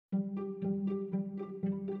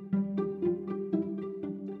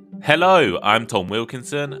Hello, I'm Tom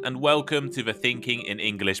Wilkinson, and welcome to the Thinking in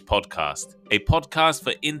English podcast, a podcast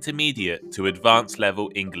for intermediate to advanced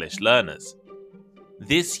level English learners.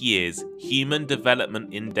 This year's Human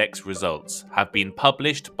Development Index results have been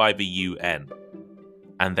published by the UN,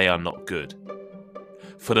 and they are not good.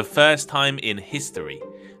 For the first time in history,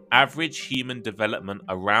 average human development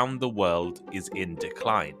around the world is in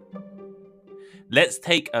decline. Let's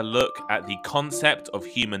take a look at the concept of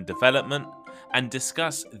human development and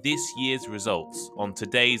discuss this year's results on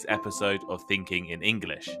today's episode of Thinking in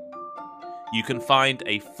English. You can find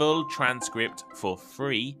a full transcript for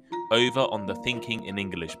free over on the Thinking in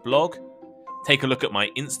English blog. Take a look at my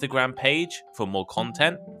Instagram page for more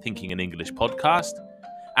content, Thinking in English podcast,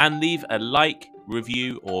 and leave a like,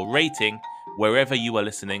 review, or rating wherever you are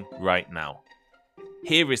listening right now.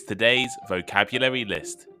 Here is today's vocabulary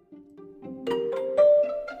list.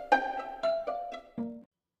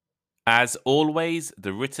 As always,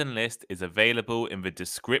 the written list is available in the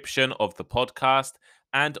description of the podcast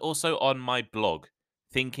and also on my blog,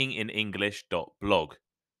 thinkinginenglish.blog.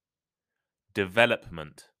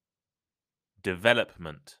 Development.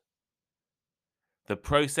 Development. The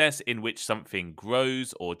process in which something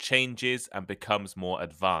grows or changes and becomes more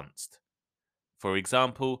advanced. For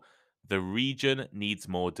example, the region needs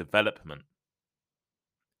more development.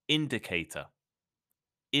 Indicator.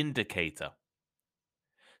 Indicator.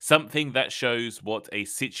 Something that shows what a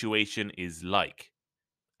situation is like,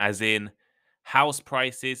 as in, house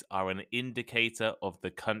prices are an indicator of the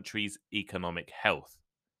country's economic health.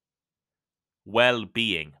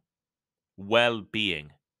 Well-being.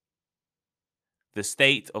 Well-being. The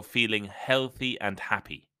state of feeling healthy and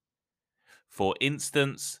happy. For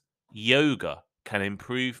instance, yoga can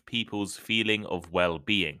improve people's feeling of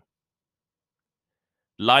well-being.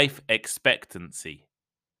 Life expectancy.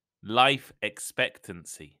 Life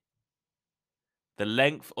expectancy. The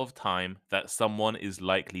length of time that someone is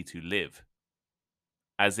likely to live.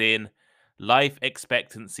 As in, life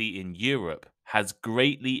expectancy in Europe has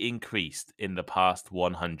greatly increased in the past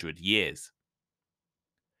 100 years.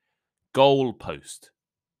 Goalpost.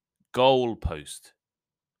 Goalpost.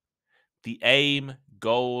 The aim,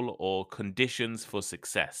 goal, or conditions for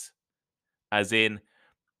success. As in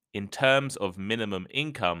terms of minimum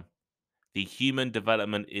income, the Human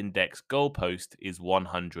Development Index goalpost is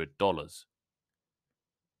 $100.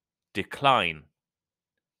 Decline.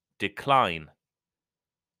 Decline.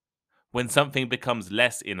 When something becomes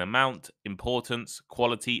less in amount, importance,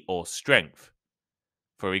 quality, or strength.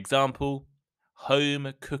 For example,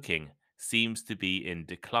 home cooking seems to be in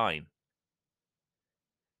decline.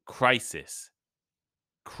 Crisis.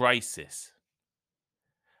 Crisis.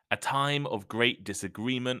 A time of great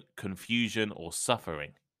disagreement, confusion, or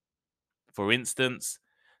suffering. For instance,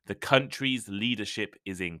 the country's leadership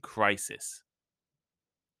is in crisis.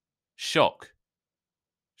 Shock.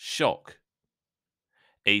 Shock.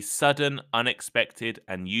 A sudden, unexpected,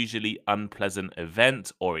 and usually unpleasant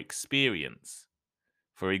event or experience.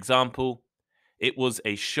 For example, it was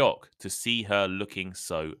a shock to see her looking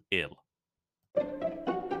so ill.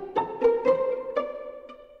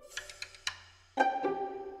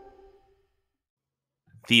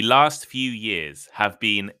 The last few years have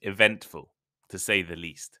been eventful, to say the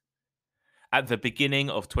least. At the beginning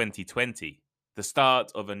of 2020, the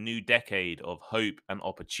start of a new decade of hope and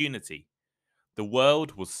opportunity, the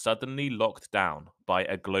world was suddenly locked down by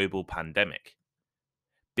a global pandemic.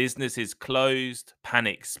 Businesses closed,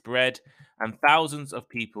 panic spread, and thousands of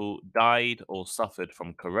people died or suffered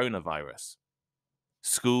from coronavirus.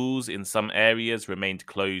 Schools in some areas remained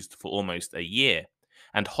closed for almost a year,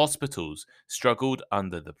 and hospitals struggled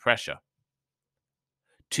under the pressure.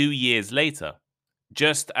 2 years later,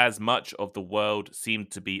 just as much of the world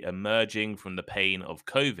seemed to be emerging from the pain of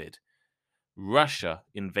COVID, Russia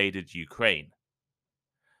invaded Ukraine.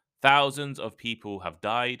 Thousands of people have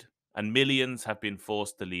died, and millions have been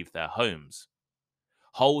forced to leave their homes.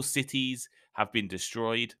 Whole cities have been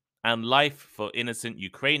destroyed, and life for innocent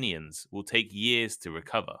Ukrainians will take years to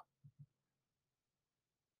recover.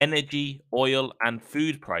 Energy, oil, and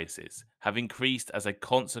food prices have increased as a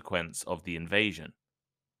consequence of the invasion.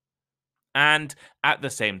 And at the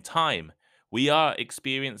same time, we are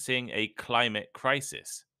experiencing a climate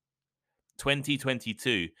crisis.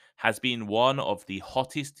 2022 has been one of the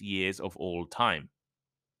hottest years of all time.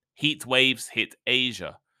 Heat waves hit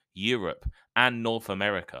Asia, Europe, and North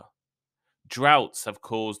America. Droughts have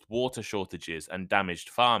caused water shortages and damaged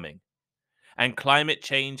farming. And climate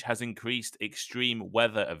change has increased extreme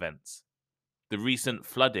weather events. The recent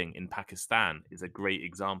flooding in Pakistan is a great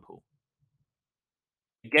example.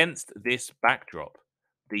 Against this backdrop,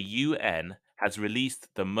 the UN has released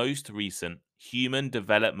the most recent Human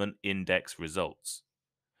Development Index results.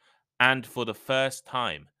 And for the first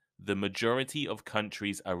time, the majority of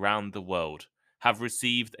countries around the world have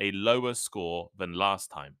received a lower score than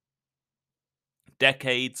last time.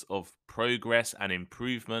 Decades of progress and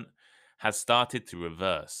improvement has started to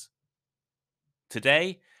reverse.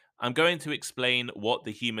 Today, I'm going to explain what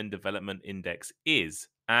the Human Development Index is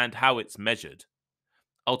and how it's measured.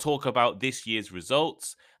 I'll talk about this year's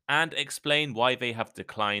results and explain why they have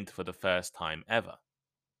declined for the first time ever.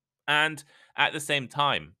 And at the same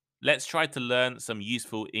time, let's try to learn some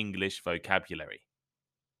useful English vocabulary.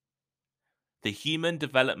 The Human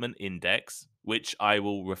Development Index, which I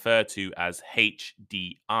will refer to as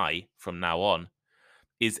HDI from now on,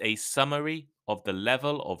 is a summary of the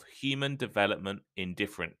level of human development in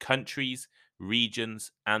different countries,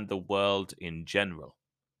 regions, and the world in general.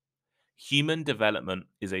 Human development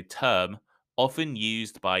is a term often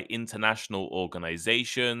used by international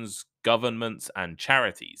organizations, governments, and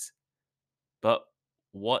charities. But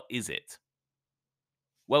what is it?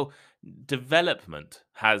 Well, development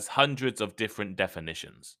has hundreds of different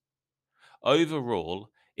definitions. Overall,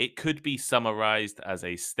 it could be summarized as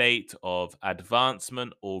a state of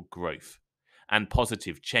advancement or growth and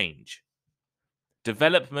positive change.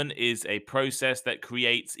 Development is a process that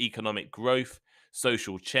creates economic growth,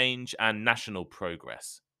 social change, and national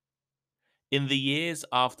progress. In the years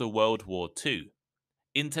after World War II,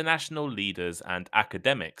 international leaders and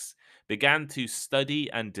academics began to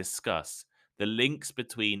study and discuss the links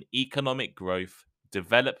between economic growth,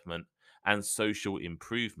 development, and social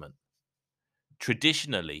improvement.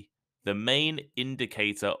 Traditionally, the main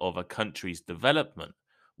indicator of a country's development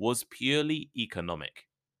was purely economic,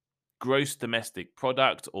 gross domestic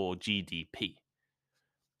product or GDP.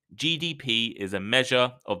 GDP is a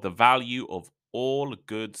measure of the value of all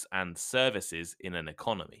goods and services in an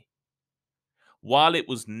economy. While it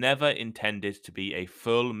was never intended to be a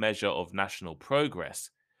full measure of national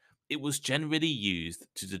progress, it was generally used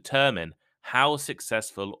to determine how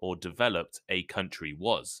successful or developed a country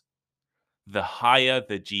was. The higher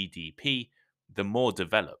the GDP, the more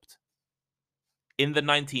developed. In the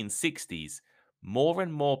 1960s, more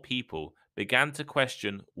and more people began to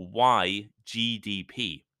question why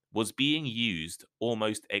GDP was being used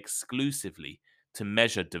almost exclusively to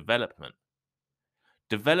measure development.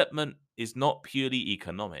 Development is not purely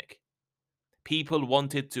economic. People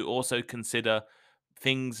wanted to also consider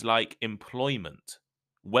things like employment,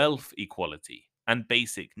 wealth equality, and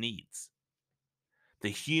basic needs. The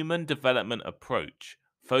human development approach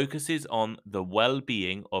focuses on the well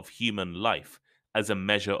being of human life as a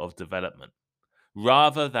measure of development,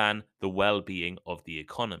 rather than the well being of the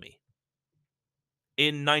economy.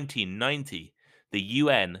 In 1990, the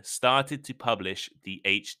UN started to publish the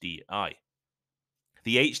HDI.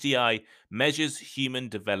 The HDI measures human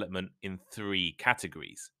development in three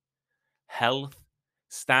categories: health,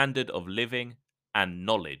 standard of living, and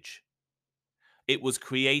knowledge. It was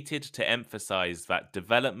created to emphasize that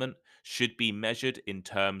development should be measured in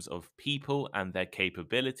terms of people and their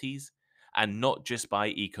capabilities, and not just by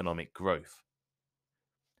economic growth.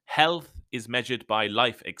 Health is measured by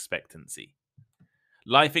life expectancy.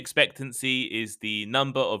 Life expectancy is the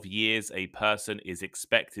number of years a person is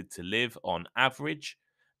expected to live on average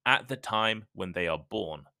at the time when they are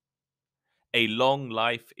born. A long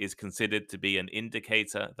life is considered to be an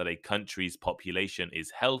indicator that a country's population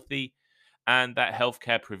is healthy and that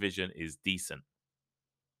healthcare provision is decent.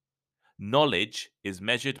 Knowledge is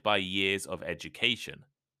measured by years of education.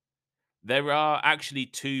 There are actually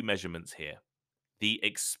two measurements here: the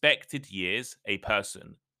expected years a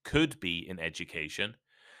person could be in education,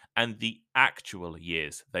 and the actual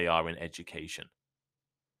years they are in education.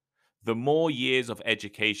 The more years of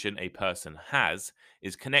education a person has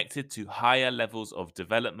is connected to higher levels of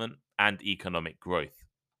development and economic growth.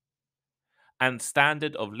 And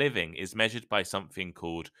standard of living is measured by something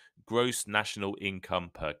called gross national income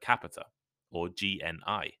per capita, or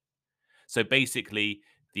GNI. So basically,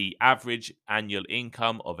 the average annual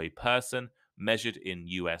income of a person measured in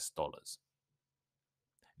US dollars.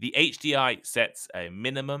 The HDI sets a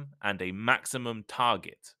minimum and a maximum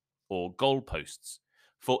target, or goalposts,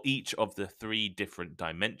 for each of the three different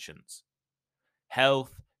dimensions: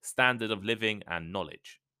 health, standard of living, and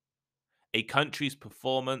knowledge. A country's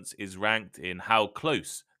performance is ranked in how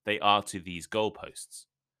close they are to these goalposts.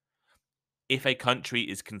 If a country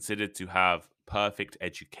is considered to have perfect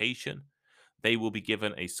education, they will be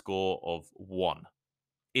given a score of 1.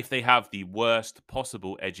 If they have the worst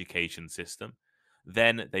possible education system,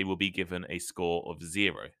 then they will be given a score of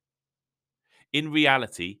 0. In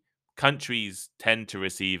reality, countries tend to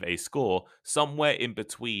receive a score somewhere in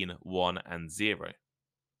between 1 and 0.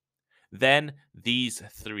 Then these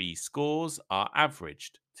three scores are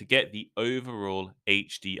averaged to get the overall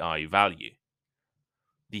HDI value.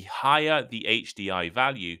 The higher the HDI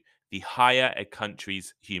value, the higher a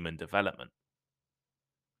country's human development.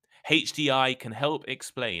 HDI can help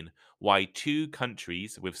explain why two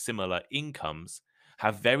countries with similar incomes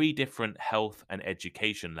have very different health and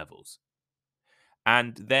education levels.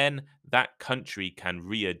 And then that country can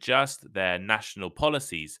readjust their national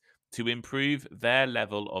policies to improve their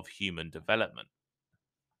level of human development.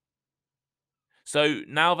 So,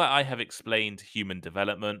 now that I have explained human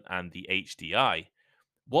development and the HDI,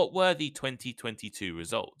 what were the 2022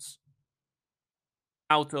 results?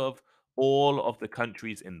 Out of all of the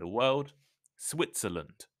countries in the world,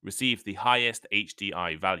 Switzerland received the highest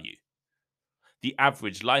HDI value. The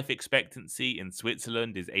average life expectancy in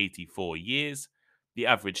Switzerland is 84 years. The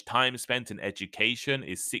average time spent in education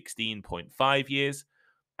is 16.5 years.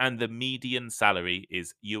 And the median salary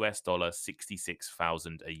is US dollar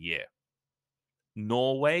 66,000 a year.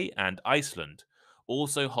 Norway and Iceland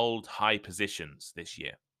also hold high positions this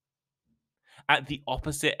year. At the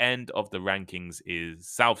opposite end of the rankings is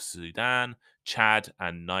South Sudan, Chad,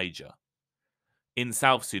 and Niger. In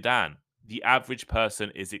South Sudan, the average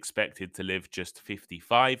person is expected to live just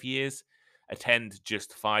 55 years, attend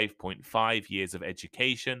just 5.5 years of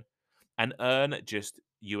education, and earn just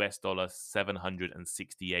US dollar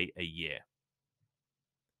 768 a year.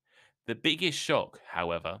 The biggest shock,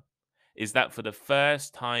 however, is that for the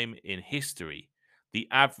first time in history, the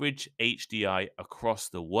average HDI across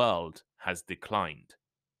the world has declined.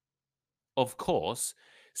 Of course,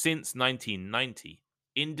 since 1990,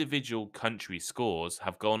 individual country scores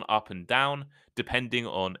have gone up and down depending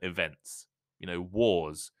on events.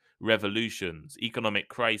 Wars, revolutions, economic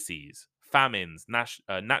crises, famines,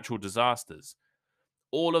 natural disasters.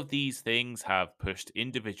 All of these things have pushed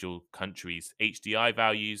individual countries' HDI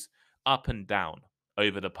values up and down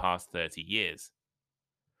over the past 30 years.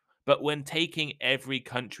 But when taking every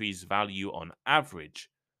country's value on average,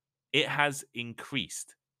 it has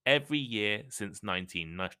increased every year since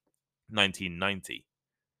 1990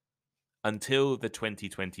 until the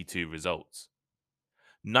 2022 results.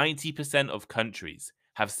 90% of countries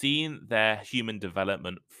have seen their human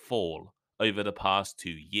development fall over the past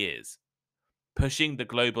 2 years, pushing the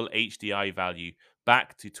global HDI value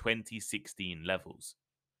back to 2016 levels.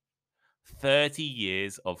 30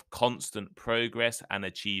 years of constant progress and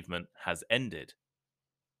achievement has ended.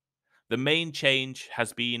 The main change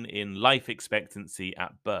has been in life expectancy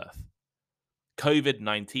at birth.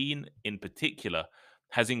 COVID-19, in particular,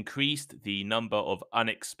 has increased the number of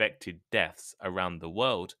unexpected deaths around the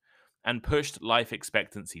world and pushed life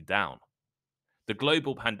expectancy down. The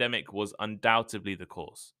global pandemic was undoubtedly the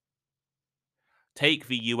cause. Take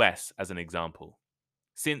the US as an example.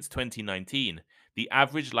 Since 2019, the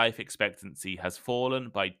average life expectancy has fallen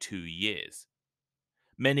by 2 years.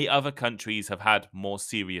 Many other countries have had more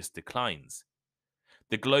serious declines.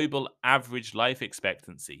 The global average life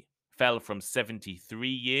expectancy fell from 73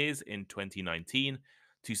 years in 2019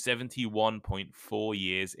 to 71.4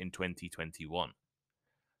 years in 2021.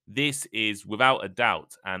 This is without a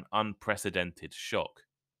doubt an unprecedented shock.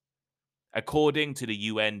 According to the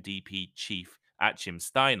UNDP chief Achim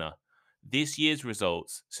Steiner, this year's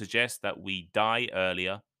results suggest that we die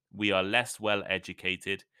earlier, we are less well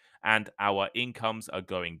educated, and our incomes are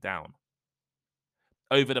going down.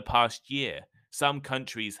 Over the past year, some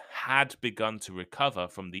countries had begun to recover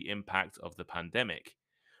from the impact of the pandemic,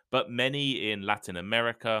 but many in Latin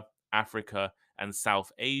America, Africa, and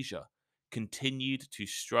South Asia continued to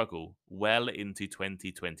struggle well into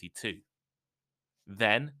 2022.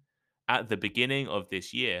 Then, at the beginning of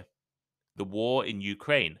this year, the war in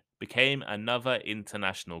Ukraine became another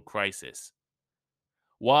international crisis.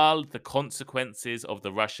 While the consequences of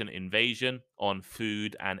the Russian invasion on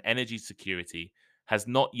food and energy security has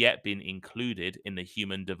not yet been included in the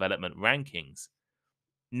Human Development Rankings,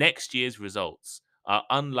 next year's results are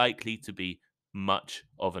unlikely to be much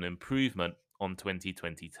of an improvement on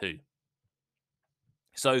 2022.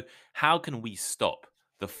 So, how can we stop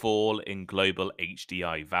the fall in global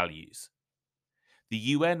HDI values? The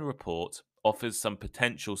UN report offers some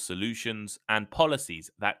potential solutions and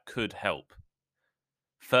policies that could help.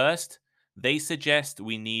 First, they suggest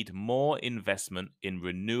we need more investment in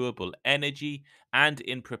renewable energy and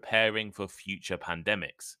in preparing for future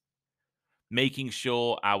pandemics. Making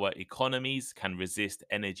sure our economies can resist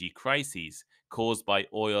energy crises caused by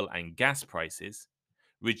oil and gas prices,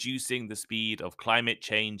 reducing the speed of climate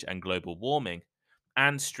change and global warming,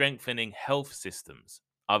 and strengthening health systems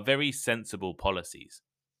are very sensible policies.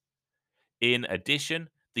 In addition,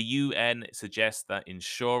 The UN suggests that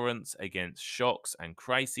insurance against shocks and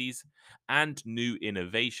crises and new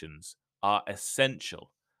innovations are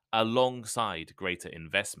essential alongside greater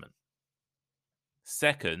investment.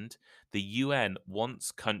 Second, the UN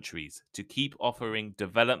wants countries to keep offering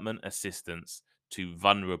development assistance to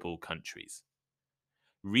vulnerable countries.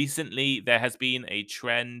 Recently, there has been a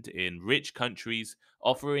trend in rich countries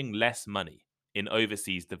offering less money in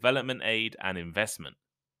overseas development aid and investment.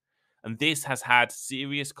 And this has had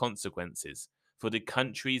serious consequences for the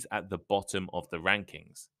countries at the bottom of the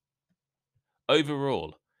rankings.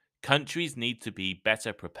 Overall, countries need to be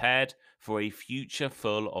better prepared for a future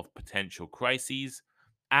full of potential crises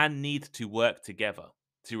and need to work together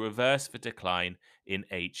to reverse the decline in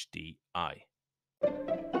HDI.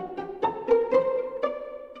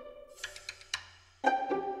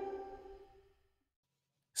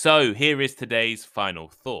 So, here is today's final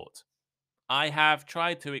thought. I have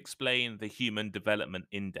tried to explain the Human Development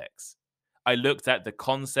Index. I looked at the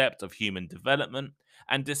concept of human development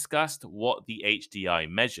and discussed what the HDI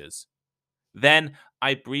measures. Then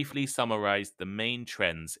I briefly summarized the main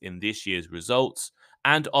trends in this year's results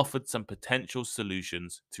and offered some potential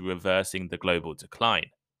solutions to reversing the global decline.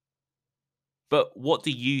 But what do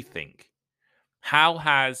you think? How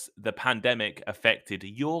has the pandemic affected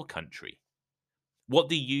your country? What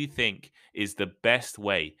do you think is the best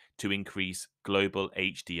way to increase global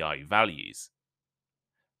HDI values?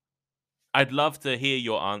 I'd love to hear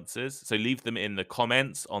your answers, so leave them in the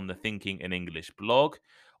comments on the Thinking in English blog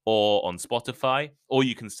or on Spotify, or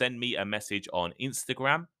you can send me a message on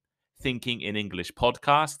Instagram, Thinking in English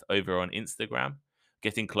podcast over on Instagram,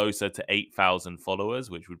 getting closer to 8,000 followers,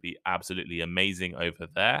 which would be absolutely amazing over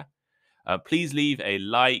there. Please leave a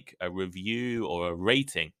like, a review, or a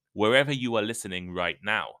rating wherever you are listening right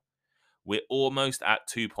now. We're almost at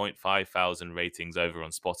 2.5 thousand ratings over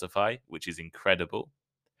on Spotify, which is incredible.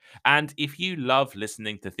 And if you love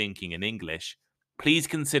listening to Thinking in English, please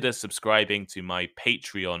consider subscribing to my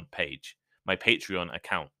Patreon page, my Patreon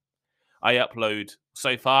account.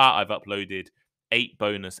 So far, I've uploaded 8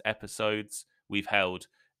 bonus episodes. We've held,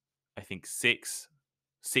 I think, six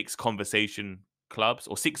conversation clubs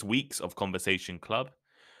or 6 weeks of conversation club.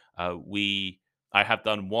 We I have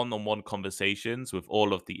done one-on-one conversations with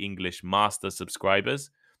all of the English Master subscribers.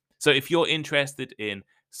 So if you're interested in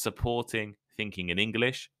supporting Thinking in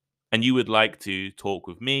English and you would like to talk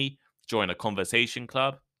with me, join a conversation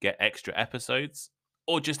club, get extra episodes,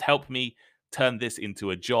 or just help me turn this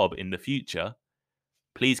into a job in the future,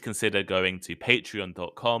 please consider going to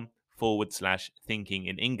patreon.com/thinking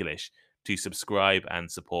in English to subscribe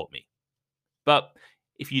and support me. But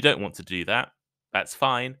if you don't want to do that, that's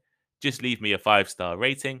fine. Just leave me a 5-star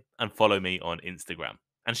rating and follow me on Instagram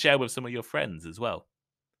and share with some of your friends as well.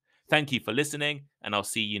 Thank you for listening, and I'll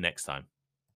see you next time.